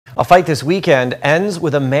A fight this weekend ends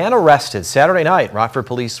with a man arrested. Saturday night, Rockford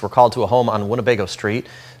Police were called to a home on Winnebago Street.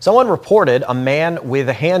 Someone reported a man with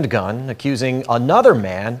a handgun accusing another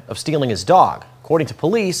man of stealing his dog. According to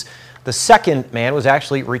police, the second man was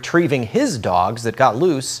actually retrieving his dogs that got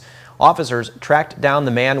loose. Officers tracked down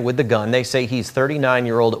the man with the gun. They say he's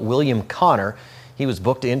 39-year-old William Connor. He was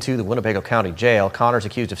booked into the Winnebago County Jail. Connor's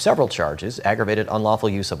accused of several charges: aggravated unlawful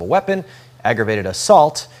use of a weapon, aggravated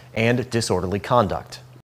assault, and disorderly conduct.